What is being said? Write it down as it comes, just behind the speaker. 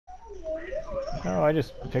Oh, I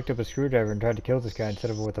just picked up a screwdriver and tried to kill this guy instead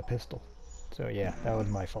of with a pistol. So yeah, that was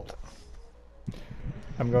my fault.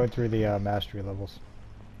 I'm going through the mastery levels.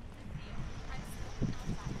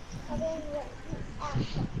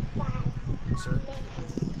 Sir?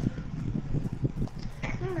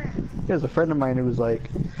 There's a friend of mine who was like,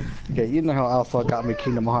 okay, you know how Alpha got me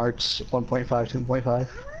Kingdom Hearts 1.5, 2.5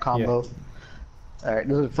 combo? Yeah. Alright,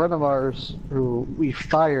 there's a friend of ours who we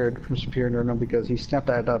fired from Superior Nerdom because he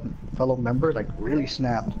snapped at a fellow member, like really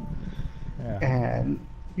snapped. Yeah. And,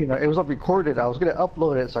 you know, it was recorded. I was going to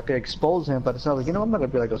upload it so I could expose him, but it's not like, you know, I'm not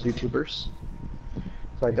going to be like those YouTubers.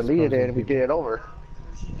 So I deleted it and we did it over.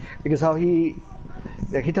 Because how he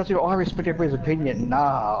tells you, oh, I respect everybody's opinion.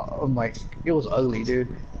 Nah, I'm like, it was ugly,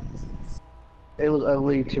 dude. It was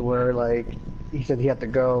ugly to where, like, he said he had to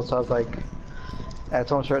go, so I was like, I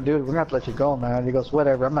told him, dude, we're gonna have to let you go, man. He goes,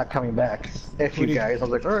 whatever, I'm not coming back. F you guys. I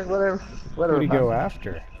was like, alright, whatever. Who did he go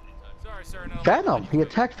after? Sorry, sir, no. Phantom. He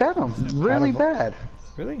attacked Phantom. Really bad.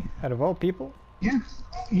 Really? Out of all people? Yeah.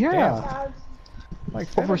 Yeah. Like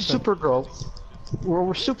Over Supergirl. We're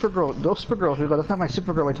Supergirl. Those Supergirls, we go, that's not my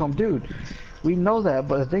Supergirl. I told him, dude, we know that,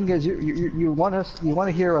 but the thing is, you want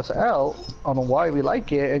to hear us out on why we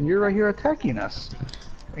like it, and you're right here attacking us.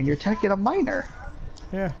 And you're attacking a minor.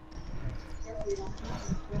 Yeah.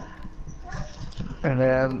 And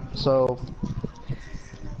then, so,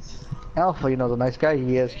 Alpha, you know, the nice guy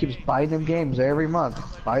he is, keeps buying him games every month.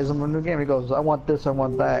 Buys him a new game. He goes, I want this, I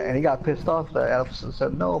want that. And he got pissed off that Alpha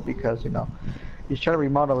said no because, you know, he's trying to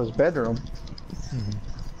remodel his bedroom. Mm-hmm.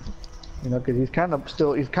 You know, because he's kind of a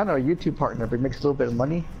YouTube partner, but he makes a little bit of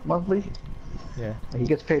money monthly. Yeah. And he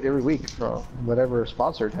gets paid every week for whatever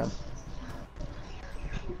sponsored him.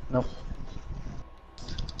 Nope.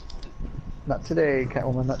 Not today,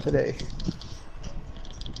 Catwoman, not today.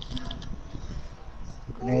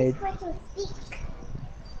 Grenade.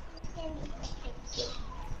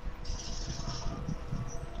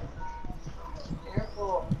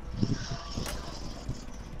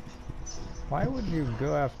 Why would you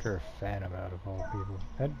go after a Phantom out of all people?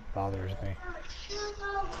 That bothers me.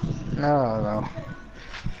 I don't know.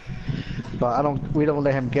 But we don't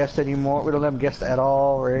let him guest anymore. We don't let him guest at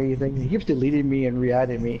all or anything. He keeps deleting me and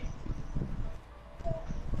re-adding me.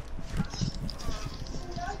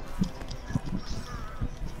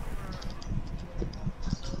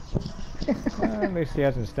 At least he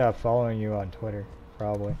hasn't stopped following you on Twitter,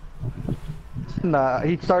 probably. Nah,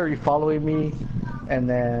 he started following me and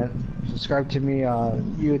then subscribed to me on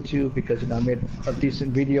YouTube because, you know, I made a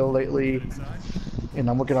decent video lately and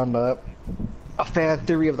I'm working on a fan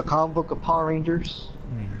theory of the comic book of Power Rangers.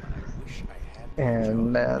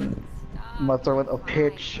 And then I'm gonna throw in a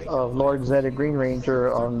pitch of Lord Zed and Green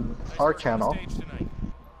Ranger on our channel.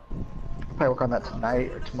 Probably work on that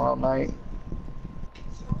tonight or tomorrow night.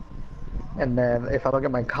 And then if I don't get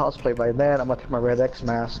my cosplay by then, I'm gonna take my Red X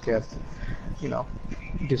mask and, you know,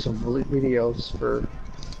 do some videos for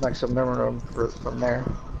Maximum Nerdom from there.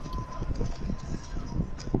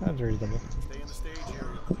 That's reasonable. Stay in the stage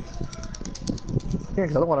area. Yeah,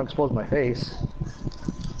 because I don't want to expose my face.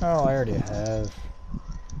 Oh, I already have.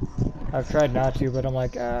 I've tried not to, but I'm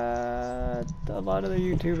like, a lot of the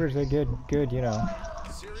YouTubers, they get good, you know.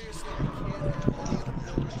 Seriously,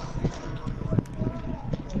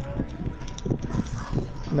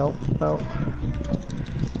 Nope, nope.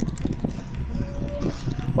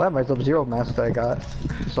 Well, I have my Sub-Zero mask that I got,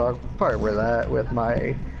 so I'll probably wear that with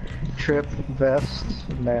my Trip vest,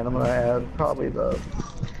 and then I'm gonna add probably the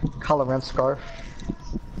collar rent scarf.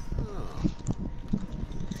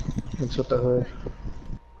 Mixed with the hood.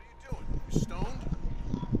 what are you doing? You stoned?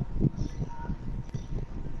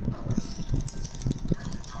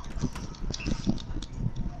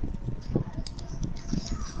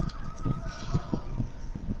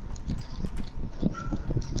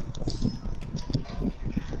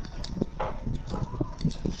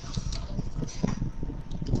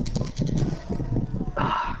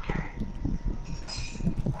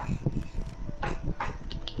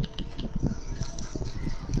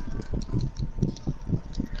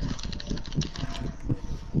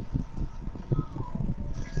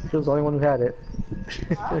 She was the only one who had it.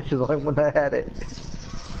 She's the only one that had it.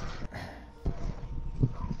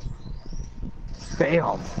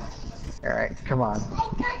 Bam! Alright, come on.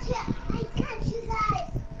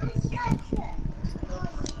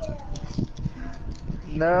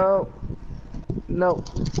 No. No.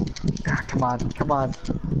 Ah, come on, come on.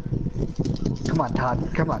 Come on,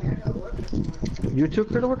 Todd, come on. You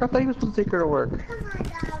took her to work? I thought you were supposed to take her to work.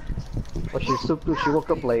 Well, she woke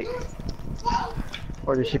up late.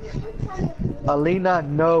 Or did she? Alina,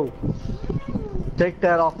 no. Take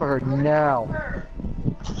that off of her now.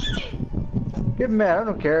 Hitman, I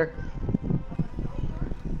don't care.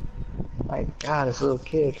 My God, this little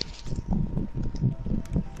kid.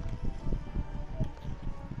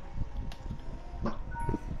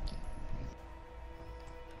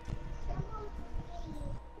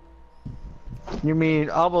 You mean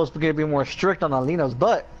almost gonna be more strict on Alina's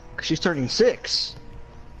butt? Cause she's turning 6.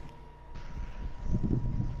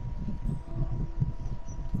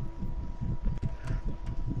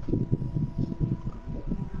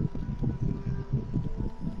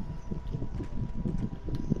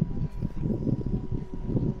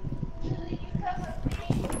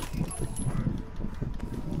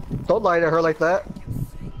 Don't lie to her like that.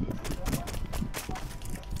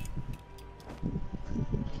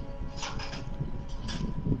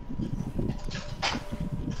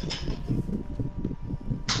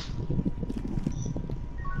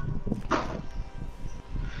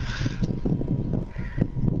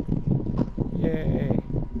 Yay!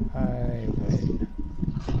 I win.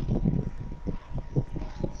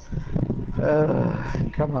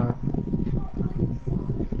 Come on.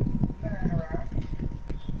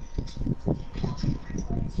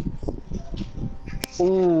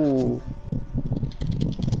 Ooh.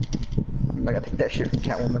 I gotta take that shit from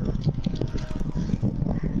Catwoman.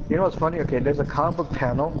 You know what's funny? Okay, there's a comic book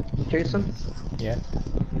panel, Jason, Yeah.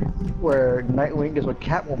 where Nightwing is with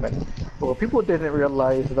Catwoman. But what people didn't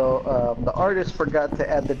realize, though, the artist forgot to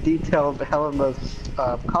add the detail of Helena's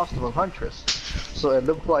costume of Huntress. So it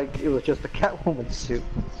looked like it was just a Catwoman suit.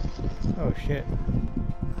 Oh shit.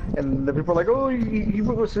 And the people are like, oh, you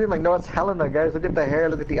were saying like, no, it's Helena, guys. Look at the hair,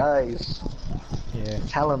 look at the eyes. Yeah.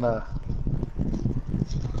 It's Helena.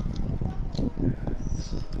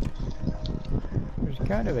 There's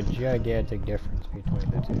kind of a gigantic difference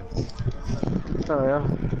between the two. Oh, yeah.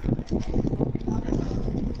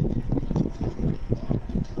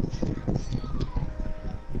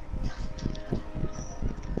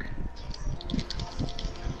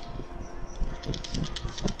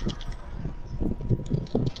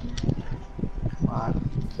 Come on.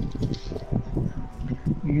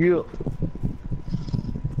 Yeah.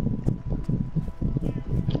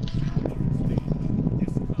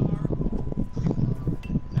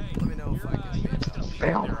 Let me know if I can get stuff.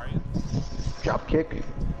 Bam. There, are you? Drop kick.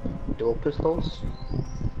 Dual pistols.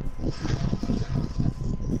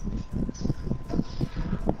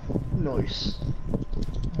 Nice.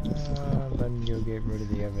 Let me go get rid of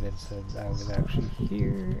the evidence that I was actually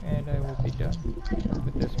here, and I will be done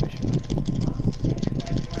with this mission.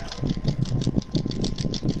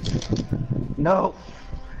 No.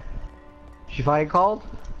 She finally called?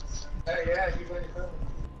 Yeah, she went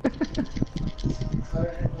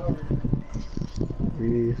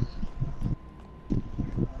Please.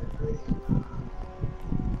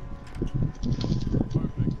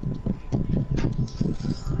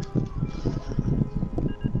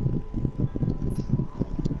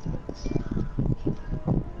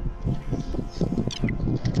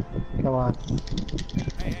 Come on.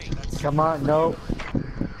 Hey, that's Come on, no.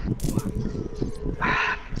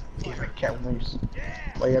 Damn it, cat moves.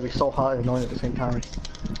 Why you gotta be so hot and annoying at the same time?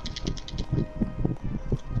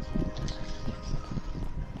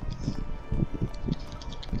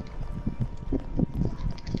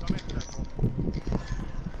 come in, Michael.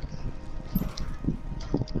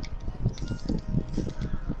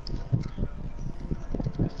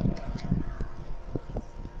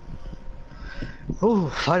 Ooh,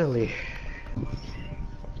 finally.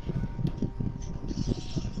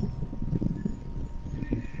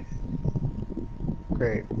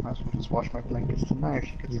 Great. Might as well just wash my blankets tonight.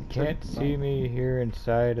 She gets You some can't sleep. see me here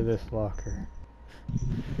inside of this locker.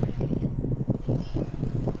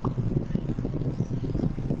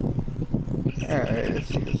 Alright, let's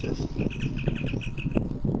see what's this.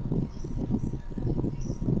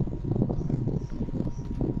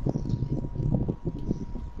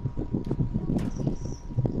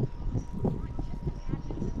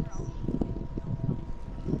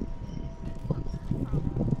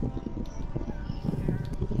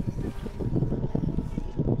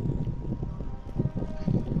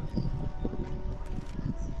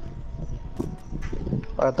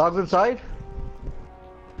 Dog's inside?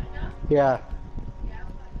 Yeah.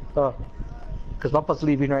 Oh. Because Papa's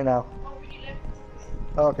leaving right now.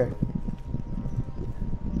 Oh, okay.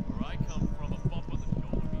 Where I come from, a bump on the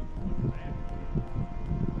shoulder means good, man.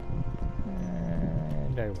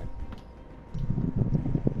 And I win.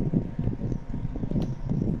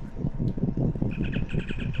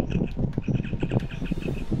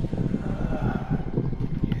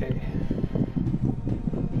 Yay.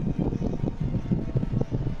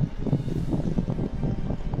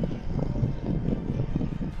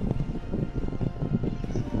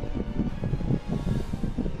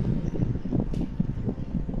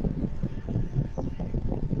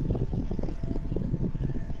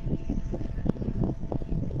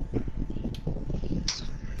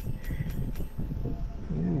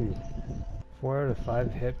 4 out of 5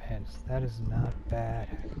 hitmans. That is not bad.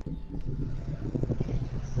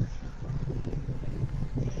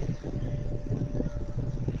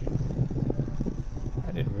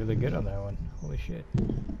 I did really good on that one. Holy shit.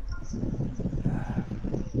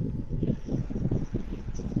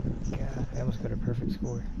 God, I almost got a perfect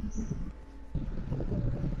score.